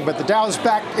this morning, but the Dow's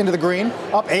back into the green,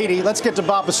 up 80. Let's get to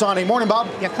Bob Pisani. Morning, Bob.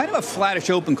 Yeah, kind of a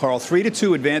flattish open, Carl.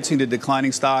 3-2 advancing to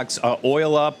declining stocks.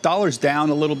 Oil up, dollars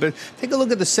down a little bit. Take a look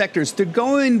at the sectors. They're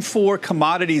going for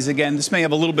commodities again. This may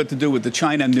have a little bit to do with the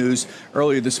China news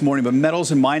earlier this morning, but metals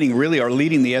and mining really are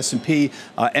leading the S&P.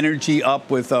 Energy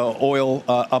up with oil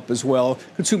up as well.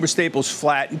 Consumer staples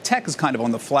flat, and tech is kind of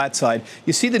on the flat side.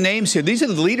 You see the names here. These are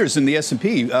the leaders in the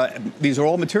S&P. These are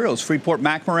all materials.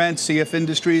 Freeport-McMoRan, CF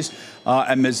Industries,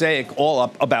 and Mosaic all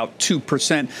up about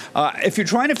 2%. If you're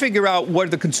trying to figure out what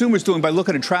the consumer's doing by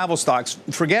looking at travel stocks,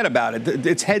 forget about it.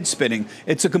 It's head spinning.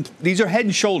 These are head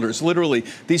and shoulders, literally.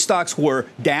 These stocks were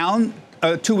down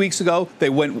 2 weeks ago.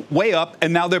 They went way up,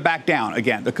 and now they're back down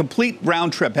again. The complete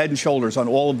round trip, head and shoulders on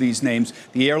all of these names,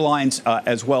 the airlines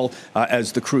as well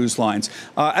as the cruise lines.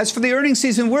 As for the earnings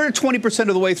season, we're 20%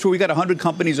 of the way through. We got 100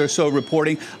 companies or so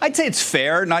reporting. I'd say it's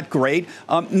fair, not great.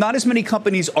 Not as many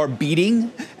companies are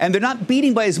beating, and they're not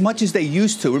beating by as much as they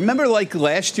used to. Remember, like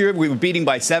last year, we were beating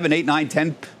by 7, 8, 9,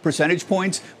 10 percentage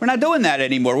points? We're not doing that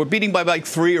anymore. We're beating by like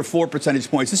 3 or 4 percentage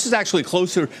points. This is actually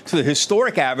closer to the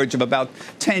historic average of about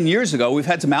 10 years ago. We've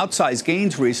had some outsized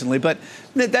gains recently, but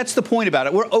that's the point about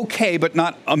it. We're okay, but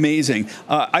not amazing.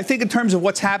 I think in terms of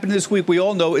what's happened this week, we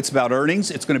all know it's about earnings.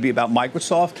 It's going to be about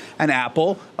Microsoft and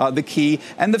Apple, the key.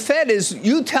 And the Fed is,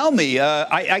 you tell me,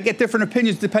 I get different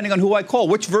opinions depending on who I call.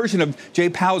 Which version of Jay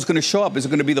Powell is going to show up? Is it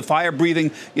going to be the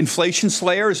fire-breathing inflation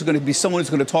slayer? Is it going to be someone who's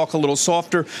going to talk a little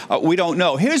softer? We don't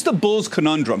know. Here's the Bulls'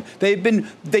 conundrum. They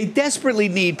desperately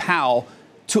need Powell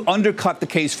to undercut the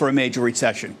case for a major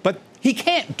recession, but he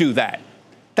can't do that.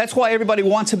 That's why everybody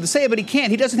wants him to say it, but he can't.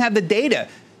 He doesn't have the data.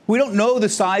 We don't know the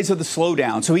size of the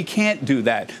slowdown, so he can't do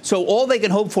that. So all they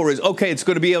can hope for is, okay, it's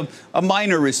going to be a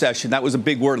minor recession. That was a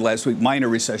big word last week, minor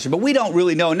recession. But we don't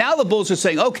really know. Now the Bulls are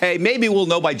saying, okay, maybe we'll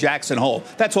know by Jackson Hole.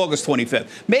 That's August 25th.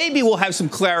 Maybe we'll have some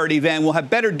clarity then. We'll have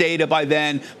better data by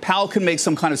then. Powell can make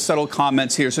some kind of subtle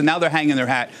comments here. So now they're hanging their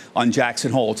hat on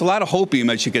Jackson Hole. It's a lot of hopium,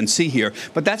 as you can see here.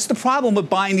 But that's the problem with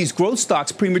buying these growth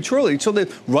stocks prematurely. So the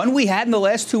run we had in the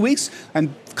last 2 weeks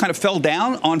and kind of fell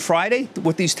down on Friday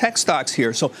with these tech stocks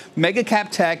here. So mega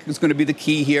cap tech is going to be the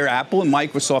key here. Apple and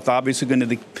Microsoft obviously going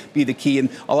to be the key. And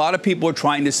a lot of people are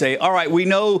trying to say, all right, we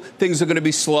know things are going to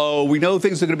be slow. We know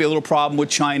things are going to be a little problem with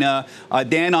China.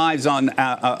 Dan Ives on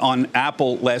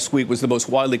Apple last week was the most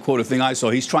widely quoted thing I saw.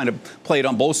 He's trying to play it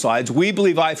on both sides. We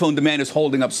believe iPhone demand is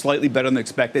holding up slightly better than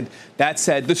expected. That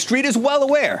said, the street is well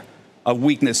aware of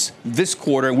weakness this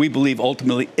quarter, and we believe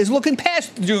ultimately is looking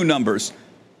past June numbers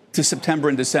to September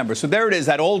and December. So there it is,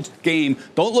 that old game.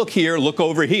 Don't look here, look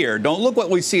over here. Don't look what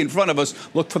we see in front of us.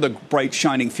 Look for the bright,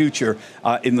 shining future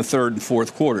in the third and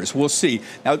fourth quarters. We'll see.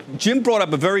 Now, Jim brought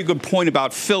up a very good point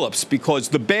about Philips because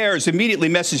the Bears immediately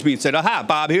messaged me and said, aha,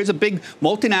 Bob, here's a big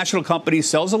multinational company,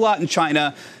 sells a lot in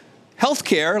China.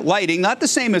 Healthcare, lighting, not the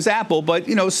same as Apple, but,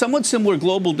 somewhat similar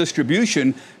global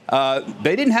distribution.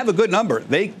 They didn't have a good number.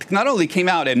 They not only came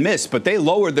out and missed, but they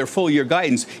lowered their full year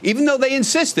guidance, even though they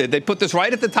insisted. They put this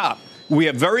right at the top. We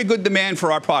have very good demand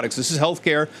for our products. This is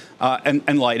healthcare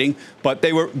and lighting, but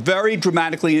they were very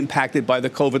dramatically impacted by the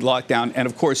COVID lockdown and,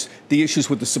 of course, the issues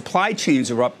with the supply chain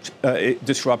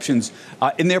disruptions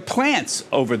in their plants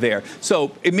over there.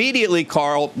 So immediately,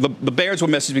 Carl, the Bears were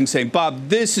messaging saying, Bob,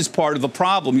 this is part of the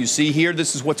problem. You see here,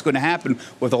 this is what's going to happen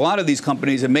with a lot of these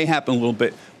companies. It may happen a little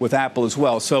bit with Apple as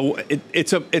well. So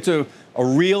it's a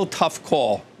real tough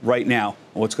call right now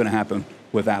on what's going to happen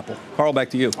with Apple. Carl, back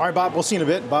to you. All right, Bob, we'll see you in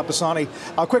a bit. Bob Pisani.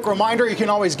 A quick reminder, you can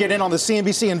always get in on the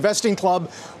CNBC Investing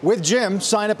Club with Jim.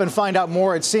 Sign up and find out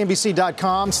more at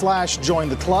cnbc.com/join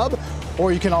the club.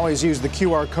 or you can always use the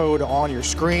QR code on your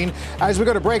screen. As we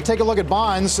go to break, take a look at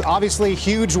bonds. Obviously,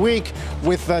 huge week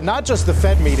with not just the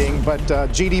Fed meeting, but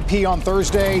GDP on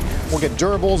Thursday. We'll get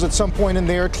durables at some point in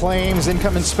there, claims,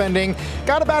 income and spending.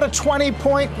 Got about a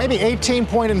 20-point, maybe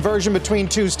 18-point inversion between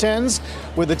 2s, 10s,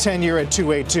 with the 10-year at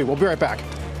 2.82. We'll be right back.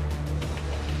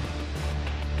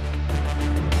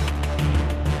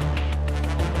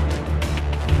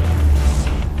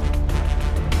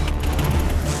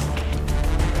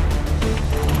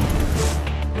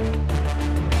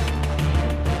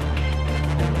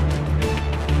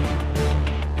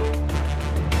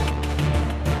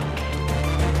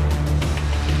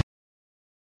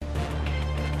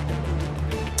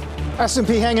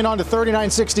 S&P hanging on to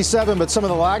 39.67, but some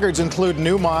of the laggards include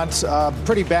Newmont.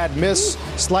 Pretty bad miss,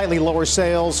 slightly lower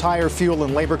sales, higher fuel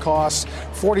and labor costs.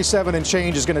 47 and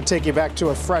change is going to take you back to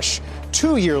a fresh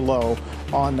 2-year low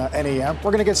on NEM. We're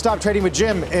going to get Stop Trading with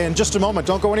Jim in just a moment.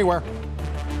 Don't go anywhere.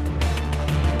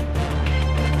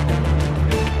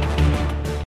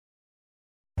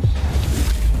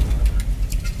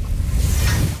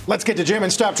 Let's get to Jim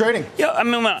and Stop Trading. Yeah, I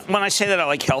mean, when I say that I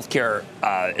like healthcare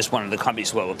as one of the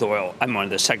companies, well, with oil, I'm one of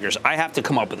the sectors, I have to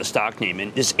come up with a stock name.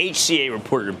 And this HCA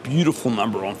reported a beautiful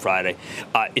number on Friday.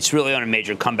 It's really on a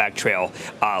major comeback trail.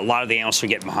 A lot of the analysts are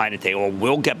getting behind it. They all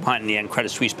will get behind in the end. Credit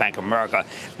Suisse, Bank of America.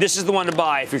 This is the one to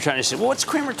buy if you're trying to say, well, what's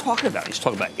Cramer talking about? He's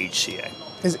talking about HCA.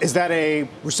 Is that a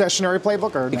recessionary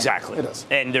playbook? Or no? Exactly. It is.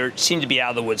 And they seem to be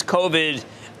out of the woods COVID,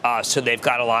 so they've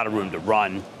got a lot of room to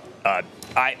run.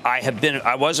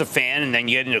 I was a fan, and then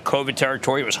you get into COVID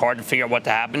territory. It was hard to figure out what to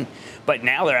happen. But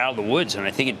now they're out of the woods, and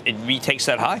I think it retakes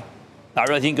that high. I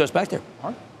really think it goes back there.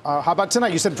 All right. How about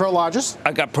tonight? You said Prologis?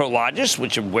 I've got Prologis,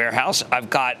 which is a warehouse. I've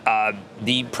got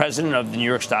the president of the New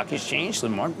York Stock Exchange,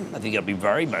 Lynn Martin. I think it'll be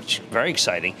very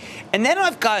exciting. And then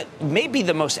I've got maybe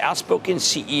the most outspoken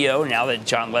CEO now that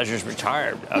John Leisure's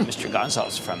retired, Mr.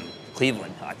 Gonzalez from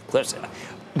Cleveland.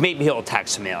 Maybe he'll attack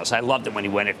some analysts. I loved it when he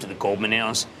went after the Goldman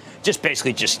analysts. Just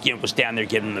basically was down there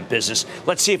giving them the business.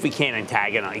 Let's see if we can't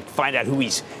antagonize, find out who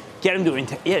he's, get him to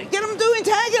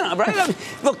antagonize, right?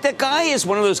 Look, that guy is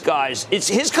one of those guys.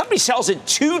 His company sells at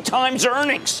 2 times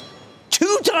earnings.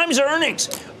 2 times earnings.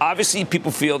 Obviously,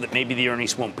 people feel that maybe the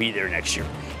earnings won't be there next year.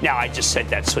 Now, I just said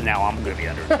that, so now I'm going to be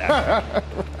under attack.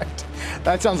 Right.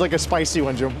 That sounds like a spicy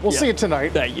one, Jim. We'll see you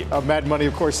tonight. Thank you. Mad Money,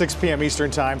 of course, 6 p.m. Eastern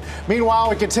time. Meanwhile,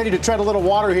 we continue to tread a little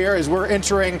water here as we're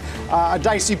entering a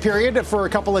dicey period for a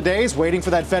couple of days, waiting for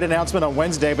that Fed announcement on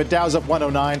Wednesday, but Dow's up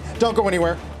 109. Don't go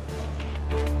anywhere.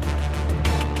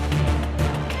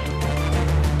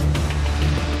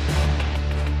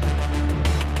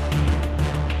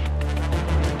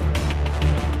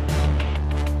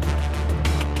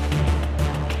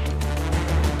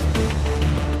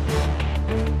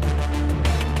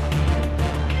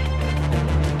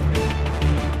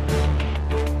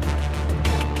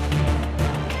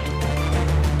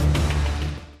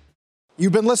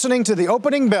 You've been listening to The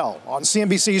Opening Bell on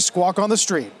CNBC's Squawk on the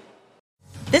Street.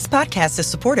 This podcast is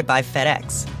supported by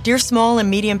FedEx. Dear small and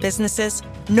medium businesses,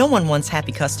 no one wants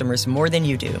happy customers more than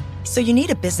you do. So you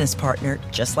need a business partner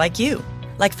just like you.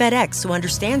 Like FedEx, who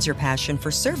understands your passion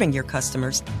for serving your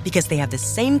customers because they have the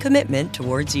same commitment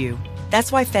towards you.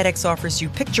 That's why FedEx offers you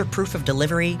picture proof of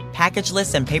delivery,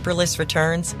 packageless and paperless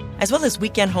returns, as well as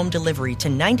weekend home delivery to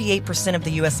 98% of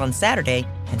the U.S. on Saturday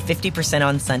and 50%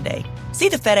 on Sunday. See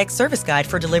the FedEx service guide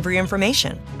for delivery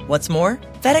information. What's more,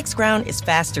 FedEx Ground is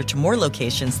faster to more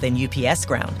locations than UPS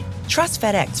Ground. Trust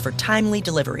FedEx for timely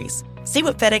deliveries. See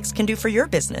what FedEx can do for your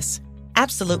business.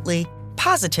 Absolutely,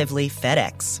 positively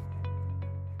FedEx.